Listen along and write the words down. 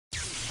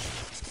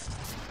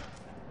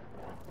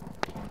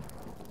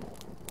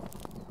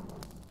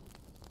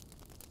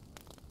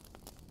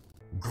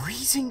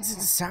Greetings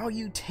and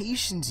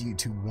salutations,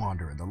 YouTube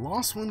Wanderer, the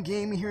Lost One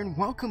Game here, and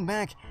welcome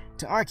back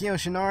to Archeo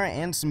Shinar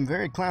and some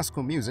very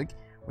classical music.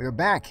 We are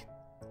back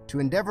to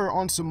endeavor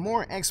on some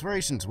more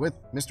explorations with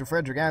Mr.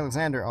 Frederick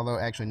Alexander, although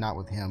actually not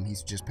with him,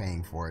 he's just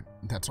paying for it.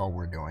 That's all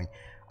we're doing.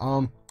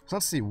 So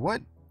let's see,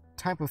 what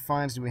type of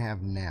finds do we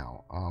have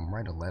now?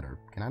 Write a letter.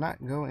 Can I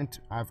not go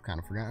into... I've kind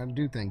of forgotten how to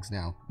do things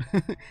now.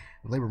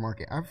 Labor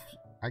market.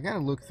 I gotta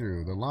look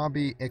through the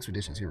lobby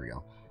expeditions. Here we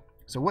go.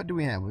 So what do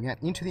we have? We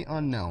got Into the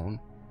Unknown.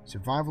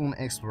 Survival and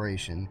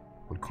exploration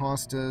would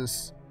cost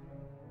us,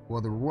 well,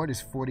 the reward is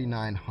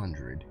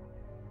 4,900.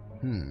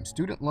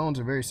 Student loans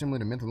are very similar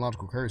to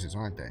mythological curses,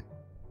 aren't they?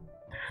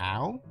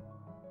 How?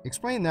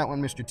 Explain that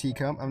one, Mr.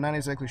 Teacup. I'm not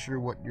exactly sure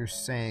what you're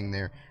saying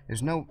there.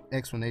 There's no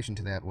explanation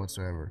to that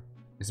whatsoever.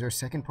 Is there a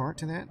second part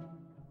to that?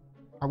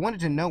 I wanted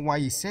to know why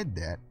you said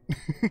that.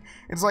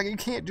 It's like you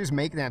can't just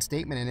make that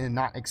statement and then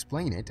not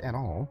explain it at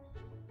all.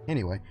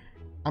 Anyway.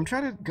 I'm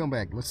trying to go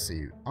back. Let's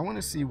see. I want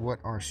to see what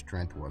our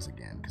strength was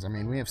again. Because, I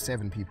mean, we have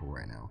 7 people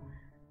right now.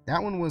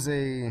 That one was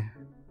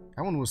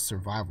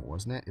survival,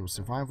 wasn't it? It was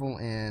survival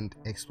and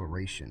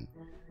exploration.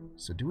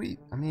 So, do we...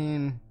 I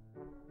mean...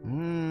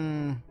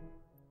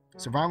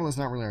 survival is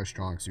not really our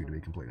strong suit, to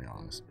be completely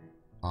honest.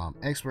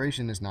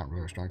 Exploration is not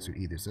really our strong suit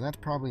either. So, that's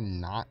probably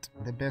not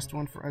the best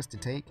one for us to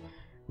take.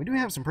 We do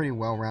have some pretty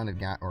well-rounded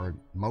guys, or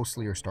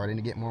mostly are starting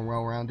to get more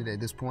well-rounded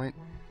at this point.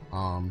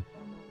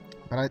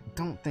 But I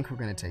don't think we're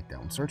going to take that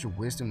one. Search of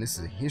Wisdom, this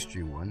is a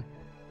history one.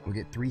 We'll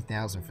get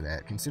 3,000 for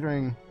that.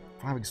 Considering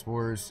 5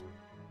 explorers,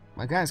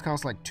 my guys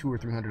cost like $200 or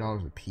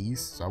 $300 a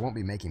piece, so I won't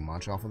be making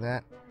much off of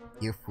that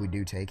if we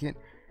do take it.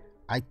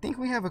 I think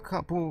we have a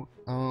couple,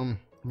 let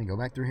me go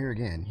back through here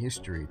again.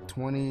 History,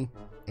 20,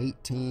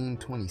 18,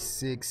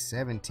 26,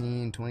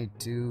 17,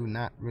 22,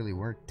 not really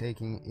worth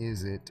taking,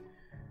 is it?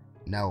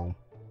 No.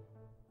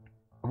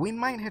 We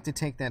might have to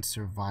take that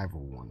survival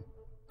one.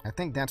 I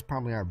think that's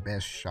probably our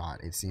best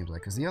shot, it seems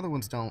like, because the other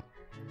ones don't...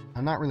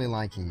 I'm not really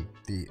liking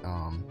the,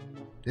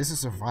 this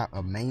is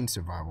a main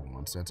survival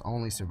one, so it's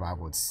only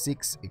survival. It's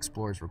 6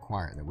 explorers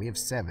required, that we have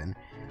 7.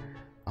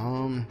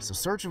 So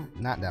search of...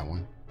 not that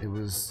one. It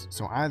was...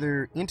 so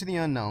either Into the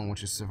Unknown,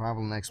 which is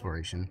survival and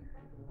exploration,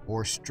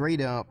 or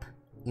straight up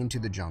Into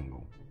the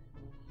Jungle.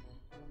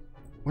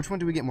 Which one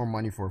do we get more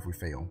money for if we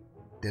fail?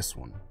 This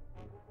one.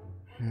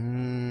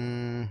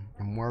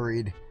 I'm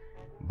worried,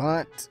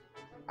 but...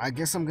 I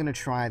guess I'm gonna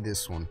try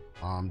this one,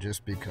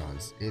 just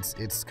because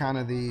it's kind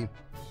of the,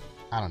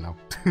 I don't know.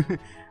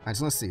 Alright,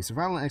 so let's see,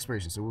 survival and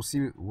exploration. So we'll see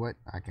what,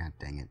 God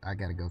dang it, I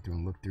gotta go through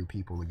and look through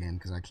people again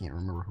because I can't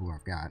remember who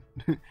I've got.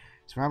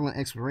 Survival and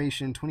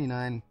exploration,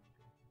 29.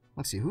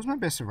 Let's see, who's my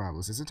best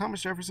survivalist? Is it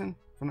Thomas Jefferson?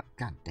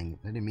 God dang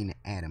it, I didn't mean to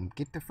add him.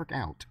 Get the frick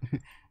out.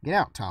 Get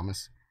out,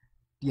 Thomas.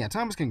 Yeah,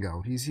 Thomas can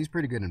go. He's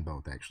pretty good in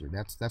both, actually.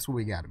 That's what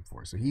we got him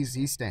for. So he's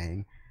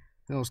staying.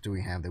 What else do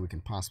we have that we can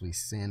possibly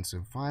send?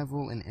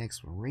 Survival and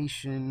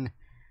exploration.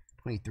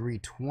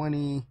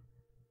 2320.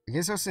 I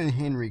guess I'll send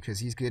Henry because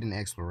he's good in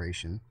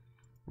exploration.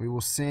 We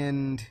will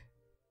send...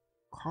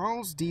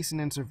 Carl's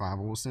decent in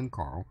survival. We'll send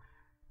Carl.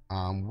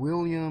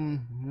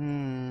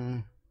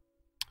 William...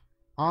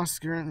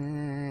 Oscar...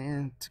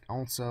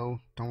 also,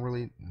 don't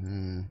really...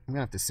 I'm going to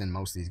have to send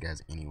most of these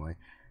guys anyway.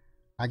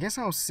 I guess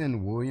I'll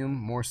send William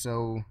more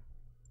so...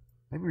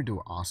 Maybe we'll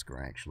do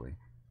Oscar, actually.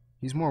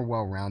 He's more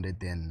well-rounded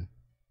than...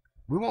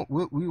 We'll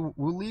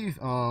leave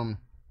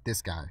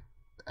this guy.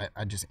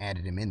 I just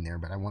added him in there,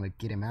 but I want to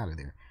get him out of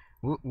there.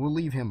 We'll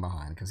leave him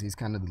behind because he's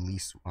kind of the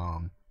least.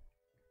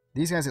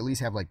 These guys at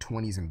least have like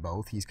 20s in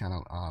both. He's kind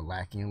of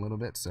lacking a little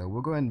bit, so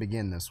we'll go ahead and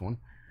begin this one.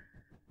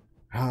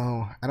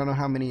 Oh, I don't know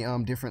how many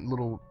different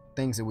little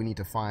things that we need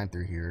to find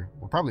through here.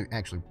 Well, probably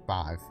actually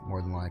 5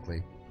 more than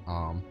likely.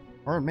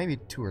 Or maybe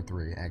 2 or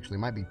 3 actually.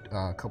 Might be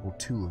a couple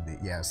 2 of the.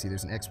 Yeah, see,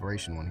 there's an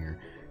exploration one here.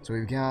 So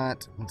we've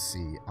got. Let's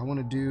see.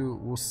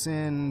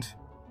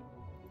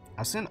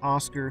 I'll send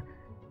Oscar,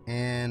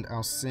 and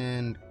I'll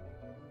send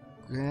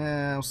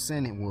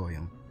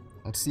William.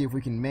 Let's see if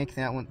we can make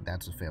that one.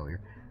 That's a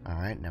failure.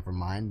 Alright, never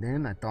mind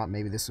then. I thought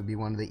maybe this would be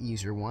one of the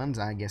easier ones.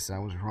 I guess I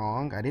was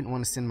wrong. I didn't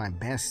want to send my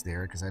best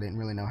there because I didn't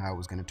really know how it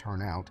was going to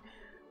turn out.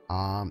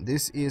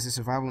 This is a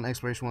survival and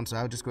exploration one, so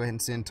I'll just go ahead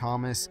and send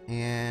Thomas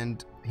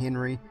and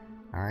Henry.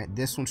 Alright,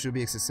 this one should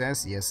be a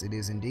success. Yes, it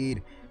is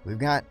indeed. We've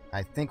got,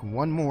 I think,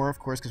 one more, of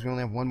course, because we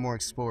only have one more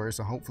explorer,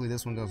 so hopefully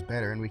this one goes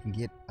better and we can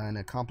get an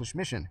accomplished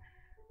mission.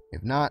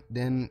 If not,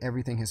 then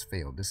everything has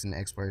failed. This is an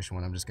exploration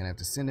one. I'm just going to have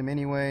to send him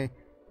anyway.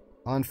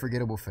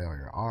 Unforgettable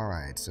failure.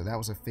 Alright, so that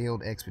was a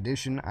failed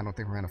expedition. I don't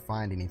think we're going to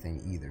find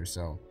anything either,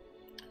 so...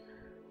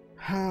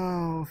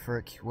 Oh,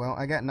 frick. Well,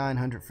 I got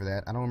 900 for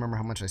that. I don't remember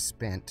how much I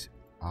spent.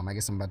 I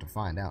guess I'm about to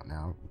find out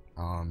now. Because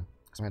I'm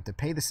going to have to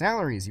pay the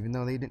salaries, even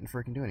though they didn't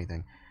freaking do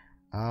anything.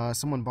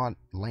 Someone bought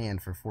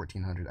land for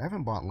 1,400. I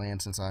haven't bought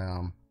land since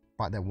I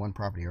bought that one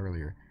property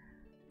earlier.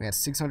 We had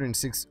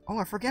 606. Oh,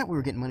 I forgot we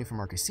were getting money from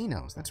our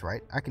casinos. That's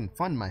right. I can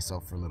fund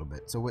myself for a little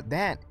bit. So with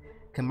that,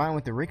 combined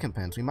with the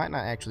recompense, we might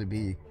not actually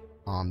be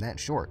that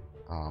short,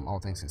 all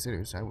things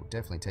considered. So I will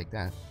definitely take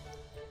that.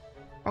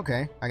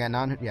 Okay, I got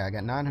 900. Yeah, I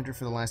got 900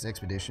 for the last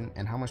expedition.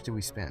 And how much did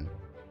we spend?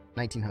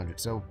 1900.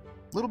 So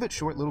a little bit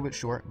short,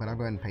 but I'll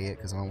go ahead and pay it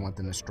because I don't want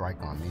them to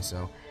strike on me.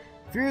 So,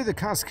 Fear the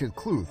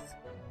Kaskakluth.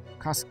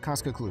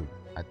 Kaskakluth.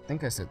 I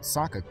think I said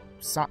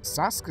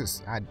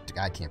Saskus.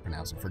 I can't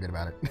pronounce it. Forget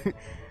about it.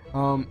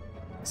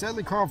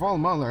 Sadly, Karl von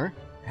Muller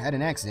had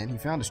an accident. He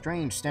found a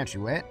strange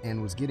statuette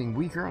and was getting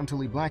weaker until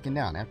he blackened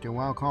out. After a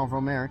while, Karl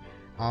von Muller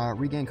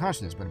regained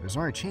consciousness, but a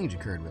bizarre change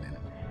occurred within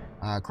him.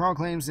 Karl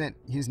claims that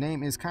his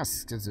name is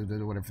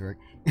whatever,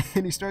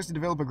 and he starts to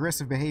develop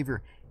aggressive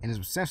behavior and is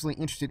obsessively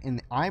interested in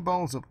the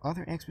eyeballs of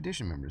other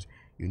expedition members.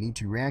 You need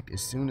to react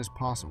as soon as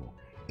possible.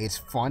 It's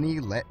funny,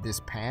 let this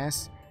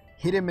pass.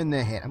 Hit him in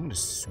the head. I'm gonna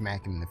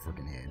smack him in the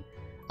freaking head.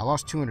 I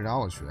lost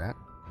 $200 for that.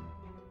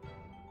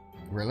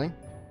 Really?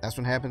 That's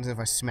what happens if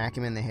I smack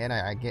him in the head.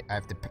 I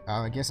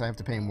guess I have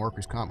to pay him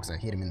workers' comp because I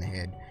hit him in the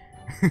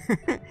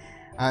head.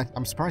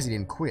 I'm surprised he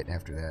didn't quit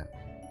after that.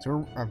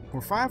 So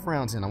we're 5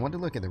 rounds in. I wanted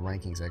to look at the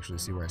rankings actually,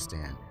 see where I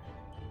stand.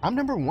 I'm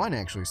number 1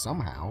 actually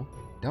somehow.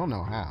 Don't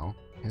know how.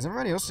 Has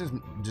everybody else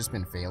just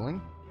been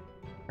failing?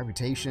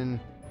 Reputation.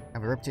 I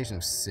have a reputation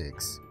of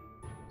 6.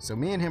 So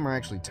me and him are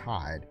actually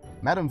tied.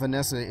 Madame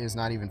Vanessa is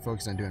not even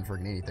focused on doing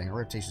freaking anything. Her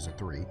reputations are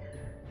 3.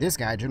 This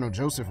guy, General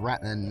Joseph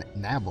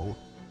Nabel,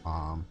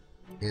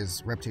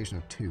 is reputation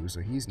of 2, so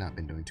he's not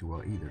been doing too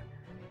well either.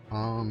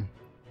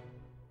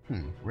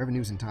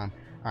 Revenues and time.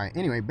 Alright,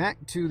 anyway, back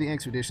to the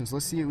expeditions.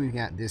 Let's see what we've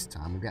got this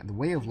time. We've got the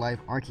Way of Life,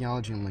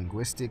 Archaeology, and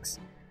Linguistics.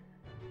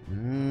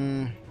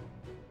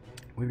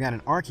 We've got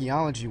an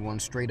Archaeology one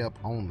straight up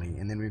only,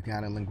 and then we've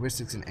got a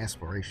Linguistics and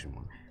Exploration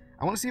one.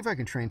 I want to see if I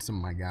can train some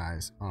of my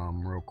guys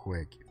real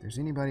quick. If there's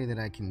anybody that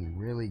I can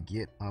really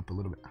get up a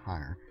little bit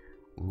higher.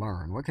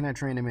 Learn. What can I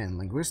train him in?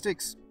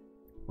 Linguistics?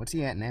 What's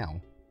he at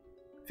now?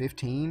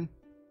 15?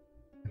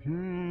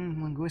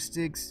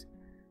 Linguistics.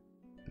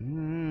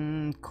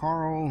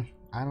 Carl,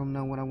 I don't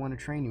know what I want to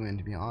train you in,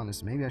 to be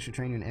honest. Maybe I should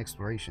train you in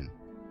exploration.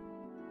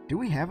 Do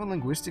we have a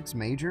linguistics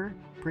major,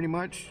 pretty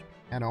much,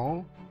 at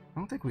all? I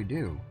don't think we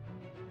do.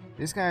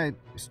 This guy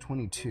is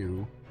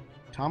 22.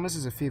 Thomas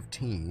is a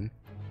 15.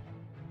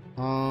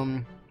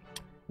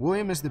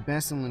 William is the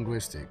best in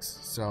linguistics,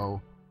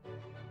 so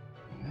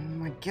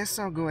I guess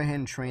I'll go ahead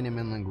and train him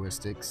in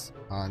linguistics.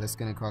 That's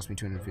going to cost me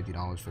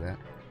 $250 for that.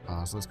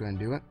 So let's go ahead and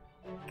do it.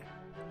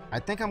 I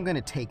think I'm going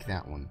to take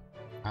that one.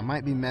 I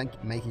might be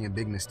making a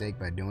big mistake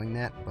by doing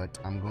that, but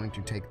I'm going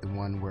to take the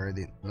one where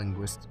the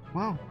linguist...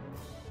 Well,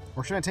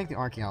 or should I take the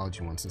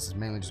archaeology one, since it's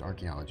mainly just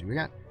archaeology? We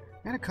got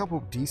a couple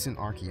decent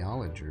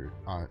archaeology...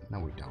 no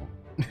we don't.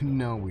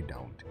 No we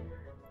don't.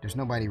 There's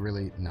nobody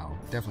really... No,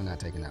 definitely not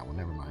taking that one.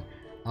 Never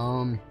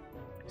mind.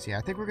 See,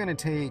 I think we're going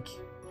to take...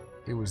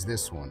 It was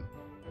this one.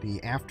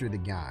 The After the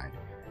Guide.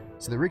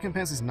 So the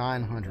recompense is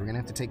 900. We're going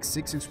to have to take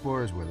 6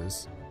 explorers with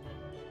us.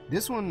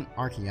 This one,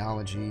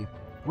 archaeology...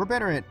 We're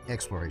better at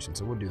exploration,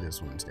 so we'll do this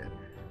one instead.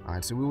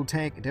 Alright, so we will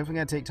definitely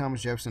gotta take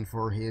Thomas Jefferson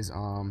for his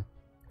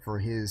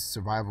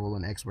survival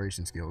and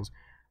exploration skills.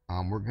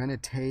 We're gonna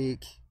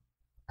take...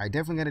 I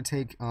definitely gotta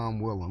take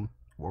William,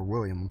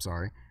 I'm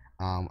sorry.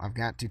 I've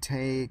got to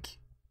take...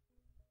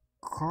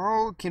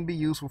 Carl can be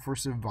useful for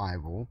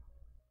survival.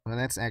 Well,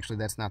 that's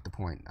not the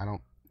point. I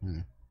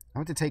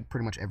want to take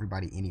pretty much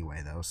everybody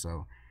anyway, though,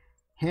 so...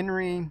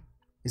 Henry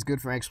is good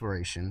for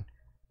exploration.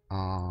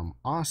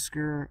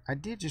 Oscar, I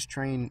did just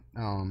train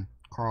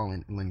Carl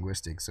in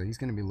linguistics, so he's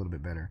going to be a little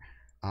bit better.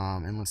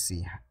 And let's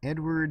see,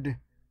 Edward,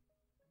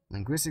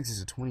 linguistics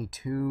is a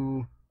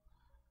 22,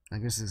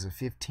 linguistics is a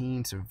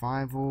 15,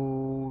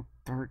 survival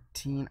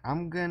 13.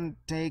 I'm going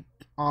to take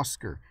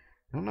Oscar.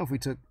 I don't know if we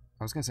took,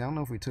 I don't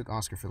know if we took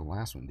Oscar for the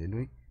last one, did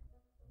we?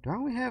 Do I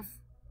only have,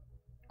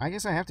 I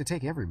guess I have to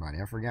take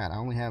everybody, I forgot.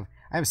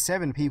 I have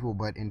 7 people,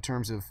 but in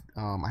terms of,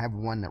 I have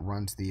 1 that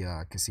runs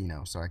the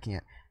casino, so I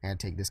gotta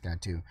take this guy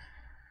too.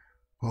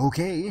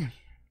 Okay,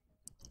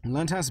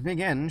 let us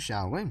begin,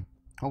 shall we?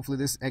 Hopefully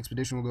this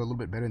expedition will go a little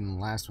bit better than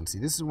the last one. See,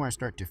 this is where I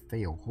start to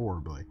fail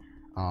horribly.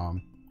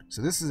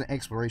 So this is an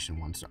exploration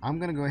one, so I'm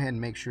gonna go ahead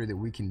and make sure that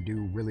we can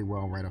do really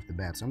well right off the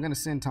bat. So I'm gonna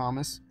send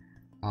Thomas,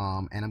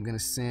 and I'm gonna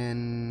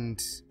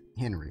send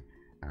Henry.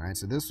 Alright,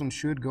 so this one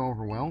should go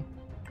over well.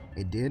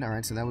 It did.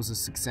 Alright, so that was a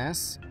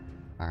success.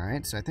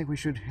 Alright, so I think we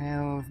should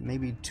have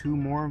maybe 2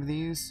 more of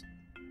these.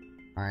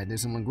 Alright,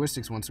 there's a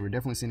linguistics one, so we're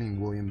definitely sending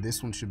William.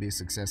 This one should be a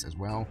success as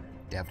well.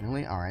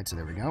 Definitely. Alright, so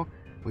there we go.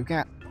 We've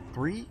got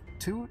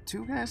 2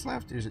 guys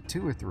left? Or is it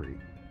 2 or 3? We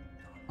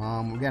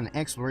got an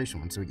exploration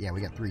one, so yeah,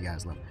 we got 3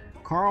 guys left.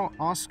 Carl,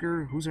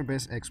 Oscar, who's our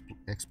best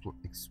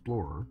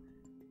explorer?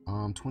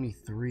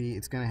 23.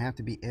 It's going to have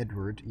to be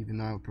Edward, even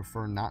though I would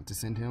prefer not to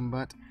send him,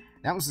 but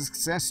that was a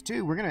success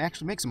too. We're going to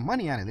actually make some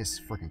money out of this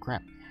freaking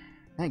crap.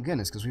 Thank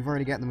goodness, because we've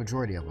already got the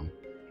majority of them.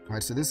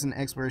 Alright, so this is an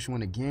exploration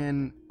one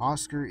again.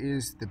 Oscar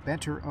is the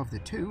better of the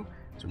 2,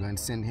 so we're going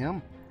to send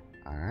him.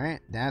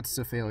 Alright, that's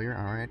a failure.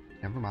 Alright,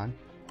 never mind.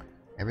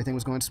 Everything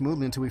was going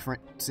smoothly until we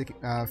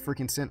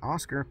freaking sent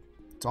Oscar.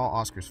 It's all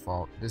Oscar's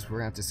fault. We're going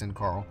to have to send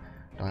Carl.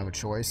 Don't have a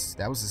choice.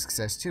 That was a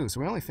success too,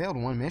 so we only failed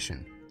 1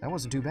 mission. That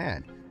wasn't too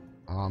bad.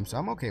 So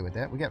I'm okay with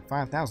that. We got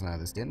 5,000 out of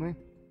this, didn't we?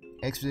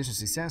 Expedition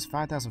success,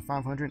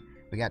 5,500.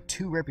 We got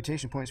 2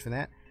 reputation points for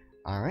that.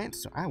 Alright,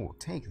 so I will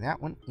take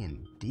that one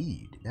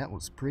indeed. That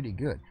was pretty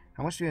good.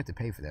 How much do you have to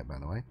pay for that, by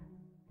the way?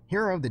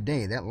 Hero of the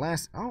day. That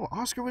last... Oh,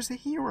 Oscar was the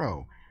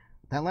hero.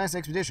 That last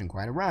expedition,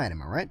 quite a ride,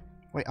 am I right?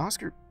 Wait,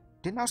 Oscar...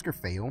 Didn't Oscar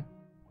fail?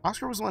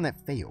 Oscar was the one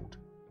that failed.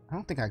 I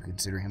don't think I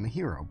consider him a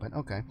hero, but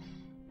okay.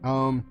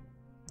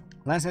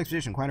 Last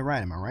expedition, quite a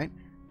ride, am I right?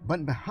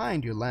 But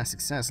behind your last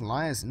success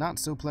lies not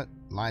so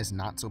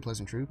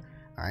pleasant truth.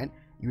 Alright.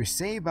 You were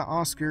saved by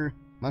Oscar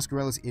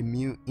Muscarella's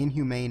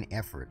inhumane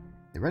effort.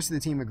 The rest of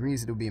the team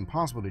agrees that it would be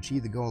impossible to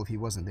achieve the goal if he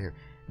wasn't there.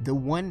 The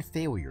one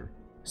failure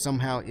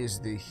somehow is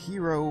the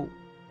hero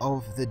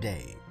of the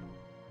day.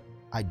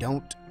 I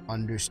don't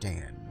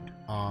understand.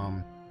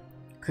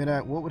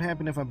 What would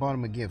happen if I bought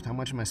him a gift? How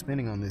much am I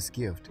spending on this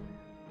gift?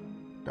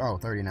 Oh,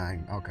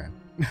 39. Okay.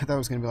 I thought it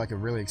was going to be like a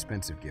really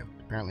expensive gift.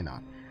 Apparently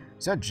not.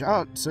 Sir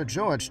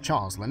George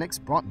Charles Lennox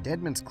bought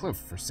Deadman's Cliff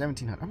for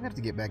 1,700. I'm going to have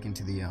to get back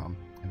into the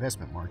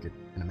investment market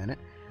in a minute.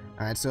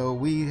 Alright, so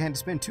we had to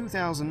spend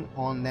 2,000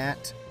 on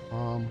that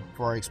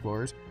for our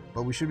explorers,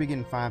 but we should be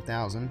getting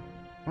 5,000.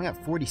 I got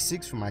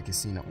 46 from my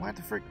casino. What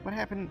the frick? What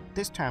happened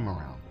this time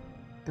around?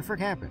 The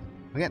frick happened?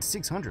 We got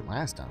 600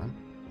 last time.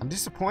 I'm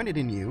disappointed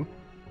in you,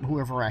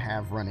 whoever I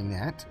have running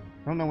that.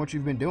 I don't know what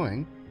you've been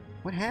doing.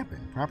 What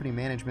happened? Property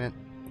management.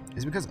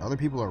 Is it because other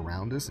people are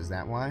around us? Is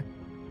that why?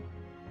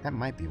 That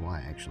might be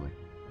why, actually.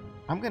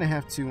 I'm going to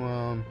have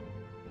to,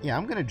 yeah,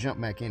 I'm going to jump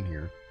back in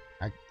here.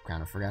 I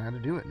kind of forgot how to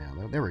do it now,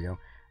 though. There we go.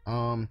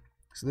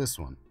 So this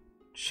one.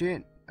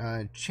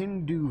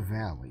 Chindu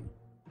Valley.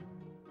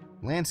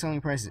 Land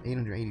selling price is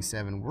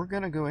 887. We're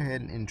going to go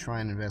ahead and try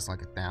and invest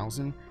like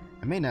 1,000.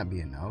 It may not be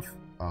enough.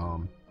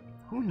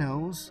 Who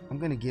knows? I'm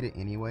going to get it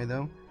anyway,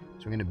 though.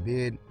 So we're going to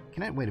bid.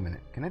 Can I, wait a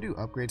minute. Can I do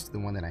upgrades to the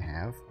one that I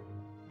have?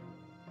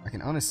 I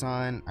can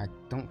unassign. I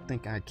don't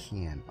think I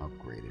can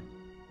upgrade it.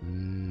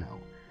 No.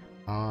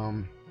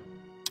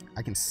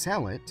 I can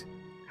sell it.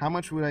 How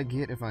much would I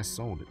get if I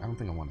sold it? I don't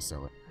think I want to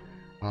sell it.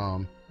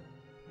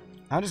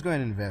 I'll just go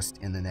ahead and invest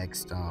in the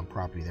next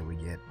property that we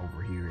get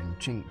over here in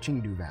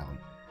Chengdu Valley.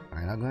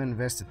 Alright, I'll go ahead and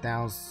invest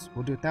 1,000.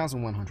 We'll do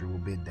 1,100. We'll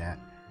bid that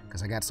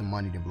because I got some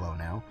money to blow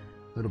now.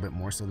 A little bit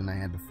more so than I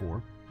had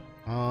before.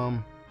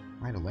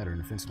 Write a letter, an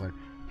offensive letter.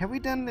 Have we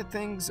done the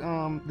things,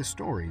 the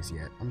stories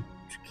yet? I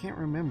can't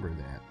remember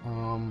that.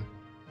 I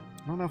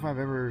don't know if I've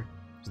ever...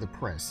 To the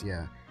press,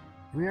 yeah.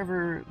 Have we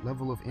ever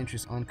level of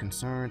interest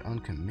unconcerned,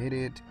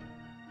 uncommitted?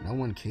 No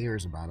one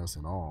cares about us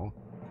at all.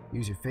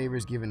 Use your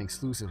favors, give an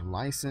exclusive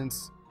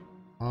license.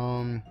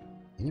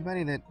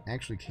 Anybody that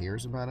actually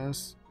cares about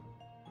us?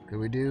 Could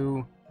we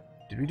do...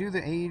 Did we do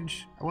the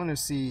age? I want to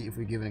see if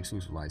we give an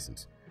exclusive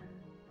license.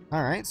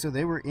 Alright, so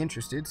they were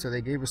interested, so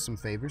they gave us some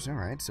favors.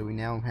 Alright, so we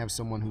now have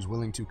someone who's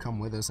willing to come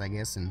with us, I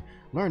guess, and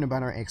learn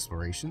about our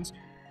explorations.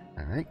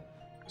 Alright.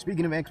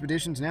 Speaking of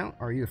expeditions now,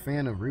 are you a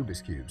fan of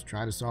Rubik's Cubes?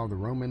 Try to solve the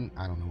Roman...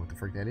 I don't know what the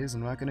frick that is,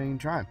 I'm not going to even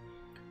try.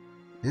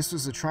 This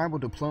was a tribal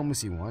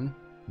diplomacy one.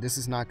 This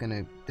is not going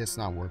to... That's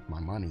not worth my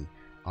money.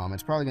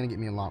 It's probably going to get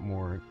me a lot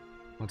more...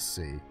 Let's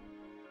see. I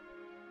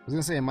was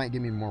going to say it might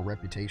give me more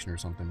reputation or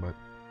something, but...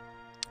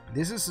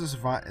 This is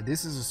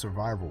a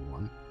survival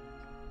one.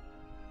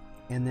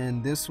 And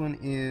then this one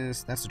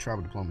is... That's the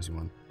tribal diplomacy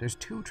one. There's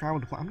 2 tribal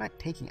diplomacy... I'm not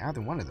taking either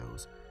one of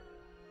those.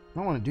 I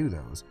don't want to do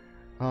those.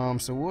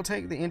 So we'll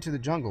take the Into the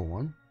Jungle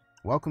one.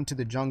 Welcome to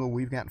the jungle.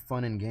 We've got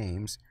fun and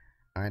games.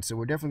 Alright, so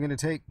we're definitely going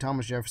to take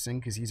Thomas Jefferson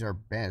because he's our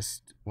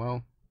best.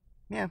 Well,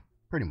 yeah,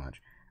 pretty much.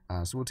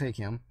 So we'll take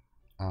him.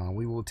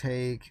 We will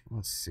take...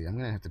 Let's see. I'm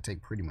going to have to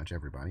take pretty much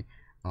everybody.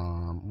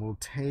 We'll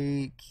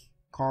take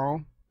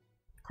Carl.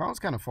 Carl's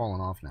kind of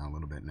fallen off now a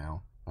little bit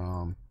now.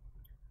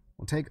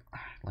 We'll take...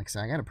 Like I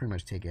said, I got to pretty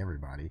much take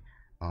everybody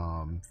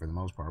for the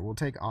most part. We'll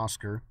take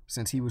Oscar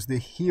since he was the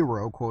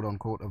hero,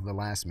 quote-unquote, of the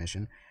last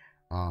mission.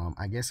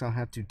 I guess I'll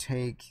have to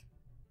take...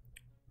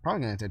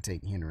 Probably going to have to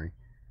take Henry.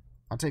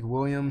 I'll take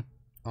William.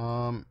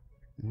 Yeah,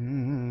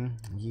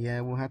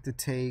 we'll have to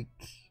take...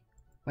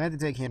 We'll have to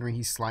take Henry.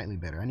 He's slightly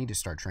better. I need to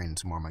start training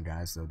some more of my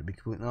guys, though, to be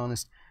completely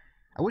honest.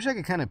 I wish I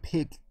could kind of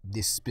pick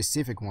this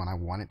specific one I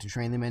wanted to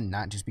train them in,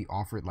 not just be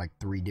offered, like,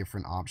 3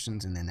 different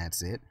options, and then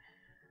that's it.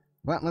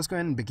 But let's go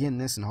ahead and begin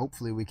this, and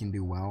hopefully we can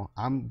do well.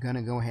 I'm going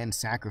to go ahead and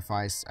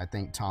sacrifice, I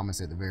think,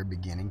 Thomas at the very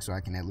beginning, so I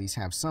can at least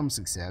have some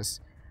success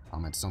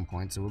at some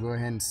point. So we'll go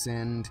ahead and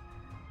send...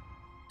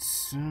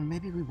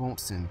 maybe we won't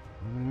send...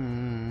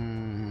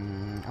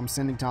 I'm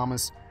sending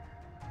Thomas.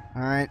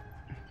 Alright.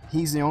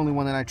 He's the only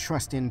one that I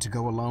trust in to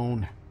go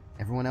alone.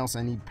 Everyone else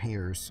I need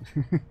pairs.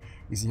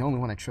 He's the only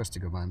one I trust to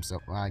go by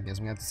himself. Well, I guess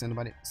we have to send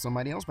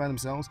somebody else by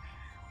themselves.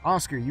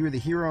 Oscar, you were the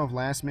hero of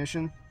last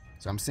mission,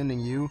 so I'm sending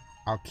you.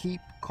 I'll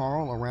keep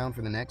Carl around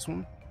for the next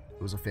one.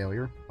 It was a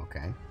failure.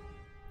 Okay.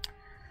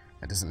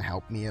 That doesn't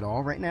help me at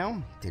all right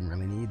now. Didn't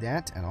really need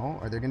that at all.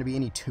 Are there going to be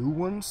any 2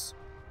 ones?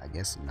 I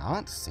guess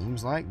not.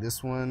 Seems like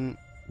this one...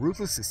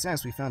 Ruthless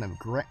success. We found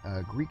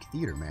a Greek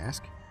theater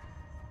mask.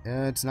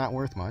 It's not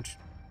worth much.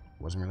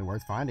 Wasn't really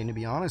worth finding, to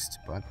be honest.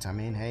 But, I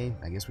mean, hey,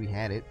 I guess we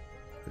had it.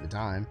 for the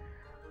time.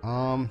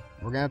 We're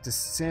gonna have to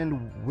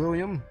send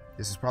William.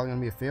 This is probably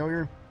gonna be a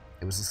failure.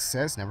 It was a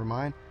success, never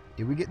mind.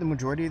 Did we get the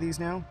majority of these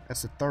now?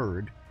 That's the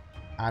 3rd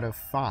out of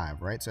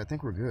 5, right? So I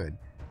think we're good.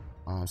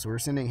 So we're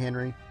sending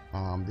Henry.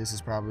 This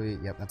is probably,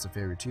 yep, that's a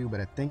failure too, but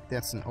I think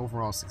that's an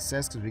overall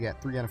success because we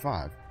got 3 out of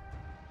 5.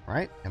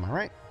 Right? Am I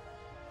right?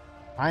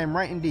 I am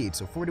right indeed.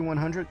 So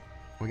 4,100.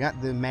 We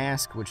got the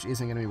mask, which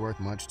isn't going to be worth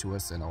much to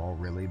us at all,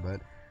 really,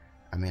 but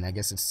I mean, I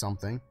guess it's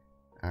something.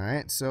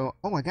 Alright, so,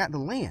 oh, I got the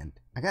land.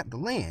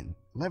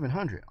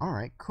 1,100.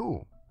 Alright,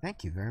 cool.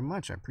 Thank you very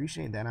much. I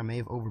appreciate that. I may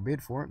have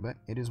overbid for it, but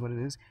it is what it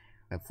is.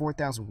 At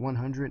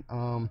 4,100,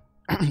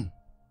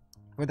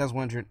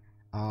 4,100,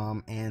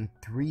 and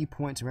 3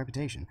 points of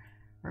reputation.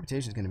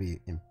 Reputation is going to be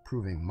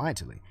improving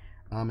mightily.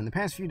 In the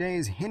past few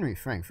days, Henry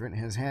Frankfurt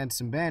has had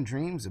some bad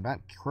dreams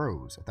about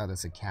crows. I thought that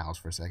said cows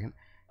for a second.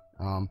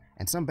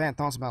 And some bad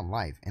thoughts about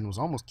life, and was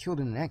almost killed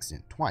in an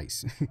accident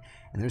twice.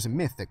 And there's a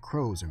myth that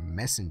crows are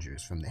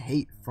messengers from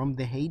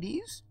the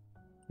Hades?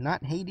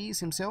 Not Hades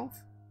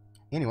himself?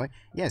 Anyway,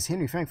 yes,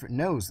 Henry Frankfurt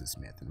knows this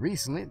myth, and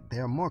recently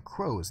there are more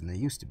crows than there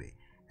used to be.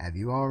 Have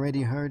you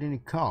already heard any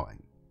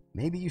cawing?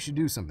 Maybe you should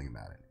do something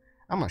about it.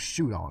 I'm gonna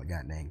shoot all the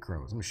goddamn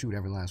crows. I'm gonna shoot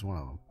every last one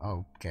of them.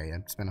 Oh, okay, I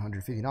spent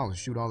 $150 to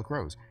shoot all the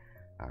crows.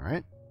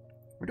 Alright.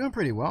 We're doing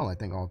pretty well, I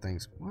think, all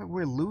things.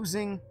 We're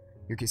losing.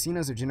 Your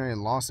casinos have generated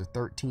a loss of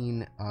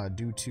 13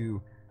 due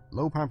to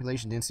low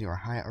population density or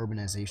high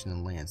urbanization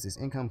in lands. This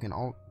income can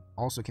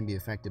also be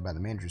affected by the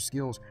manager's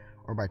skills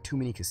or by too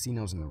many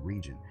casinos in the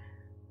region.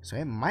 So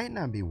it might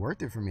not be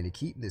worth it for me to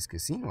keep this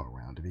casino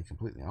around, to be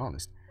completely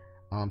honest.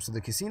 So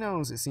the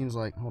casinos, it seems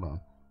like, hold on.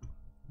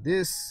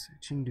 This,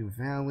 Chengdu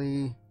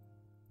Valley,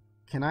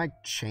 can I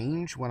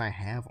change what I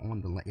have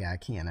on the, yeah,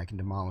 I can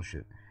demolish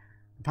it.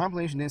 The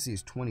population density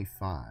is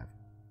 25.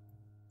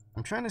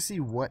 I'm trying to see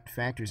what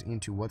factors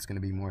into what's going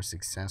to be more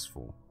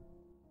successful.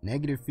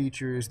 Negative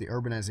features, the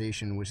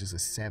urbanization, which is a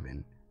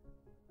 7.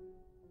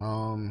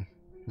 I'm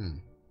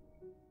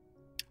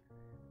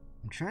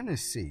trying to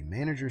see.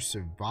 Manager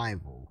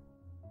survival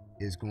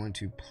is going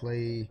to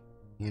play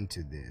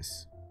into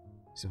this.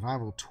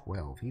 Survival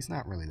 12. He's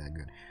not really that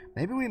good.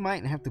 Maybe we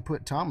might have to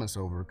put Thomas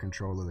over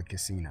control of the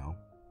casino.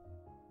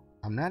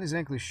 I'm not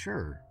exactly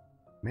sure.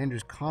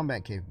 Manager's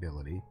combat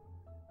capability.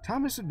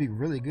 Thomas would be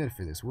really good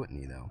for this,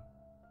 wouldn't he, though?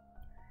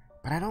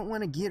 But I don't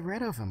want to get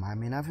rid of him. I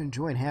mean, I've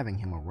enjoyed having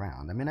him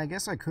around. I mean, I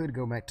guess I could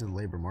go back to the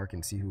labor market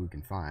and see who we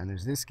can find.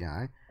 There's this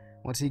guy.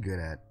 What's he good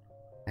at?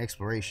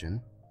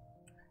 Exploration.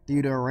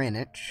 Theodore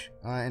Ranich.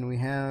 And we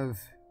have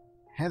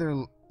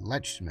Heather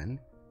Lechman,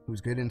 who's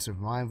good in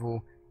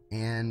survival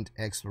and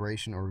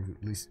exploration, or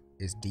at least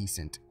is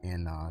decent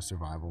in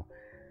survival.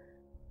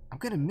 I'm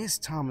gonna miss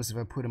Thomas if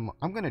I put him.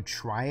 I'm gonna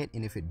try it,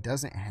 and if it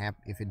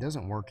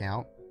doesn't work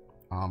out,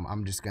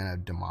 I'm just gonna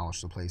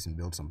demolish the place and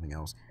build something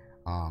else.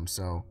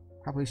 So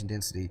population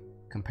density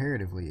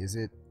comparatively, is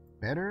it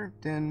better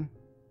than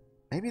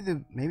maybe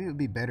it would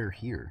be better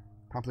here?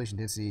 Population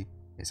density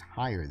is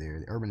higher there.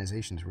 The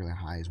urbanization is really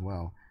high as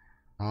well.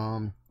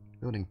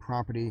 Building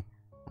property.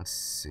 Let's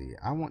see.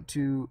 I want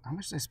to. How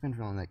much did I spend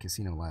on that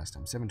casino last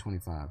time?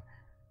 725.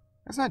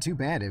 That's not too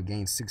bad. It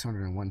gained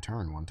 601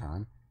 turn one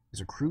time.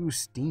 There's a cruise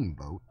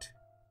steamboat.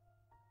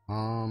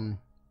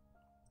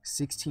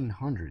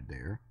 1600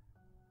 there.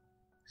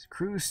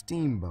 Cruise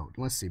steamboat.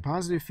 Let's see.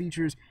 Positive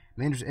features: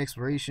 manager's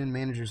exploration,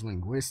 manager's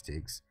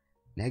linguistics.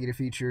 Negative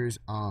features: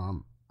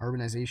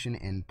 urbanization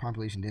and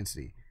population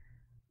density.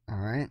 All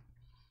right.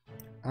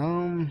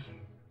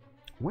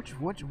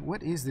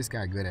 What is this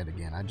guy good at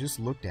again? I just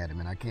looked at him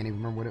and I can't even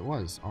remember what it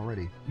was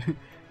already.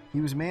 He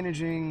was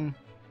managing.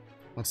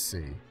 Let's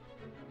see.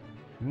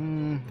 I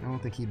don't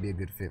think he'd be a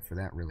good fit for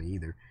that really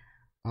either.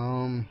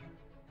 I'm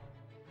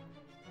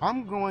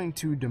going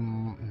to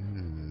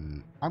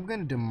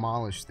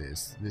demolish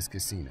this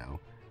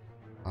casino.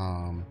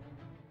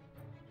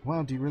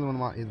 Well, do you really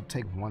want to? It'll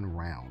take one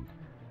round.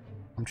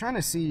 I'm trying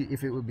to see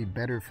if it would be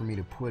better for me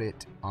to put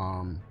it.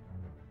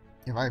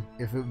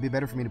 If it would be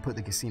better for me to put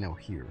the casino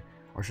here,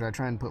 or should I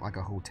try and put like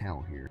a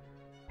hotel here?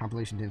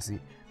 Population density.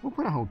 We'll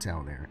put a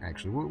hotel there.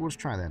 Actually, we'll just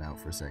try that out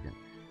for a second.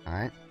 All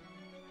right.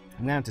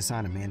 I'm gonna have to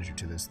assign a manager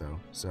to this though,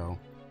 so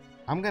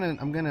I'm gonna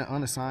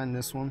unassign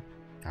this one.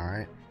 All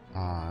right.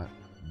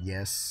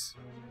 Yes.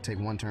 Take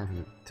one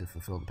turn to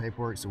fulfill the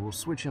paperwork, so we'll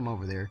switch him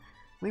over there.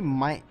 We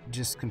might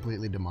just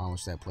completely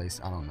demolish that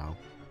place. I don't know,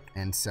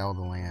 and sell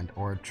the land,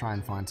 or try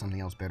and find something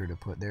else better to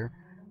put there.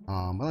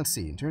 But let's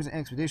see. In terms of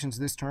expeditions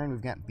this turn,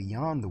 we've got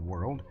Beyond the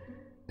World.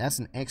 That's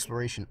an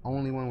exploration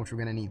only one, which we're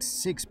going to need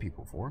 6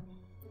 people for.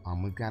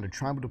 We've got a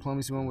tribal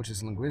diplomacy one, which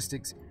is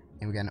linguistics,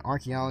 and we've got an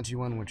archaeology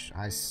one, which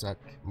I suck.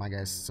 My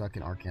guys suck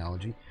at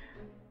archaeology.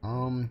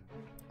 I'm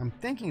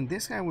thinking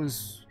this guy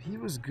was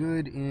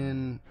good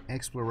in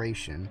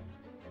exploration.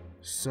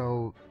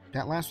 So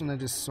that last one I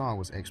just saw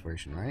was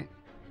exploration, right?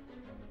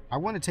 I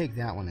want to take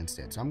that one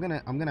instead. So I'm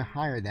gonna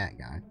hire that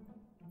guy.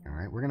 All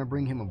right, we're gonna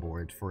bring him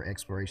aboard for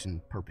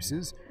exploration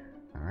purposes.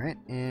 All right,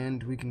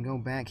 and we can go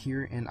back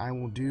here, and I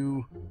will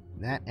do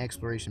that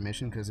exploration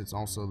mission because it's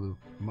also the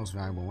most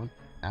valuable one.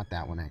 Not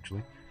that one,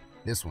 actually.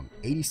 This one,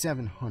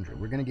 8,700.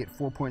 We're going to get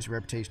 4 points of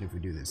reputation if we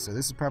do this. So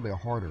this is probably a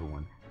harder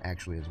one,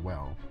 actually, as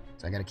well.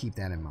 So I got to keep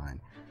that in mind.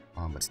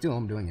 But still,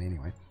 I'm doing it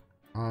anyway.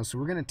 So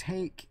we're going to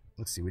take,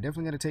 let's see, we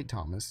definitely got to take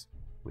Thomas.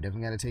 We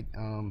definitely got to take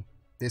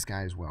this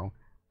guy as well.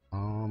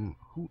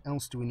 Who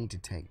else do we need to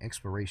take?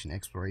 Exploration.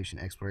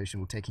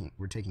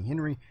 We're taking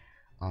Henry.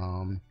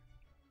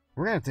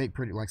 We're going to take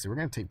pretty, like I said, we're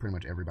going to take pretty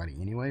much everybody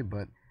anyway,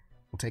 but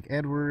we'll take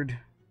Edward.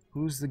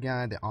 Who's the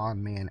guy, the odd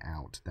man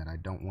out, that I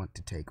don't want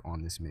to take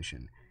on this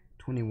mission?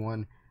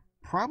 21.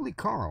 Probably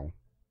Carl.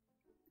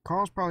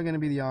 Carl's probably going to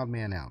be the odd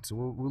man out. So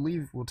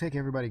we'll take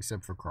everybody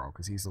except for Carl,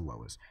 because he's the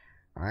lowest.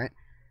 Alright.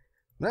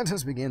 Let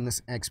us begin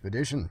this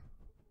expedition.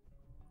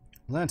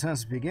 Let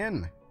us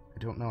begin. I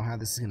don't know how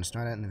this is going to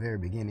start out in the very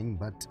beginning,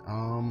 but,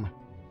 how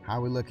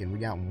are we looking? We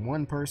got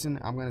one person.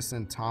 I'm going to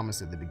send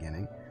Thomas at the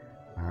beginning.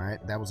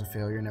 Alright, that was a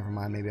failure. Never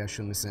mind. Maybe I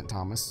shouldn't have sent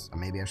Thomas. Or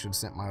maybe I should have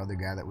sent my other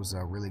guy that was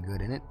really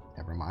good in it.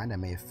 Never mind. I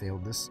may have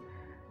failed this.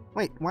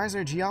 Wait, why is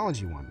there a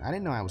geology one? I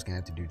didn't know I was going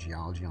to have to do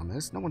geology on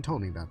this. No one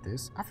told me about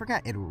this. I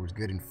forgot Edward was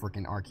good in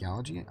frickin'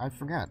 archaeology. I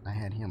forgot I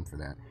had him for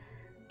that.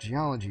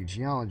 Geology.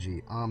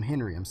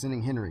 Henry. I'm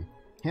sending Henry.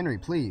 Henry,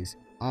 please.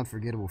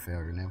 Unforgettable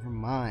failure. Never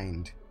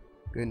mind.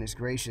 Goodness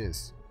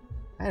gracious.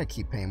 I gotta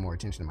keep paying more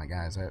attention to my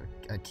guys.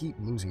 I keep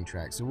losing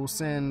track. So we'll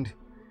send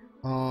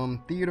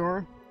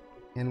Theodore.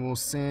 And we'll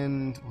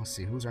send, let's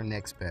see, who's our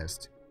next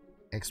best?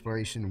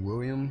 Exploration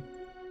William,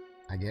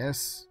 I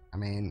guess. I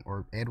mean,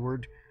 or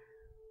Edward.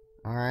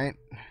 Alright.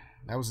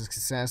 That was a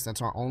success.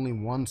 That's our only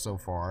one so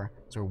far.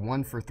 So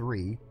 1 for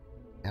 3.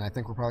 And I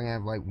think we're probably going to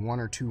have like 1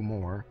 or 2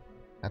 more.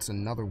 That's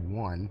another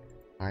 1.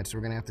 Alright, so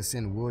we're going to have to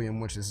send William,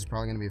 which this is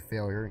probably going to be a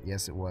failure.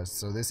 Yes, it was.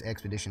 So this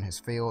expedition has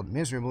failed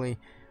miserably.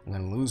 I'm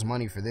going to lose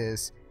money for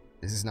this.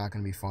 This is not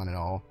going to be fun at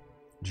all.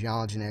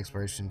 Geology and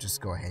exploration, just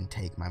go ahead and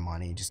take my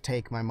money. Just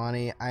take my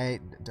money. I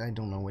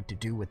don't know what to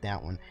do with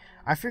that one.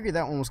 I figured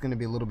that one was going to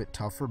be a little bit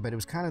tougher, but it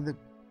was kind of the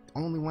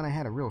only one I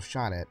had a real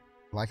shot at.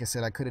 Like I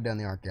said, I could have done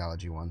the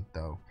archaeology one,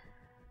 though,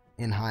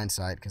 in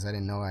hindsight, because I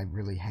didn't know I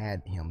really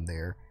had him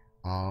there.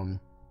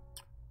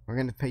 We're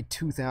going to pay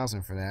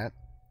 2,000 for that.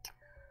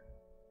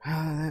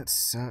 That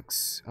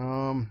sucks.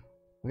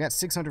 We got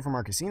 600 from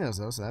our casinos,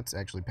 though, so that's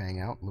actually paying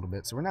out a little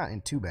bit. So we're not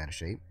in too bad a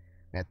shape.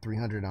 At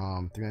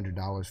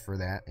 $300 for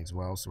that as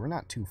well, so we're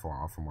not too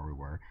far off from where we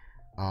were.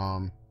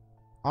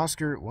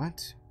 Oscar,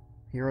 what?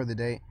 Hero of the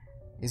day.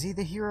 Is he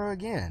the hero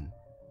again?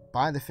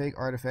 Buy the fake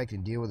artifact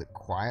and deal with it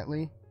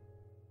quietly.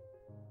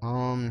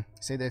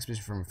 Save the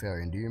expedition from a failure.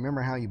 And do you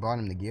remember how you bought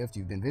him the gift?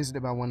 You've been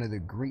visited by one of the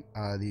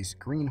these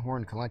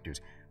greenhorn collectors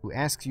who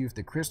asks you if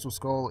the crystal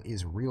skull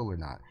is real or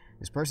not.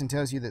 This person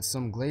tells you that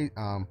some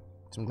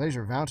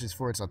glazier vouches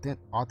for its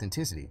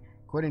authenticity.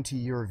 According to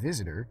your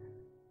visitor,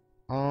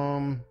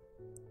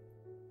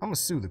 I'm gonna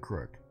sue the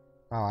crook.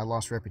 Oh, I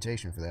lost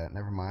reputation for that.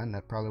 Never mind.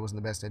 That probably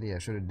wasn't the best idea. I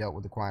should have dealt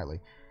with it quietly.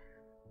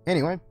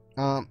 Anyway,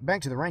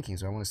 back to the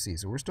rankings I want to see.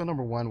 So we're still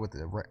number 1 with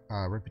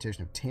a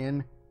reputation of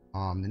 10.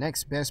 The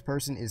next best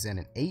person is at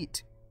an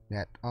 8.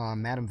 That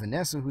Madam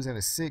Vanessa, who's at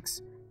a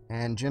 6,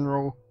 and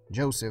General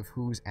Joseph,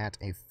 who's at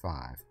a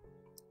 5.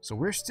 So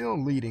we're still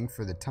leading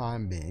for the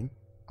time being.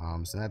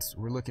 So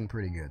we're looking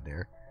pretty good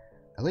there.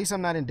 At least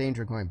I'm not in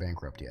danger of going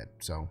bankrupt yet.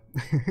 So,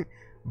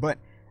 but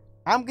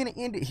I'm gonna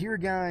end it here,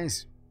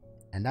 guys.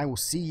 And I will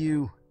see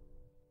you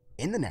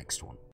in the next one.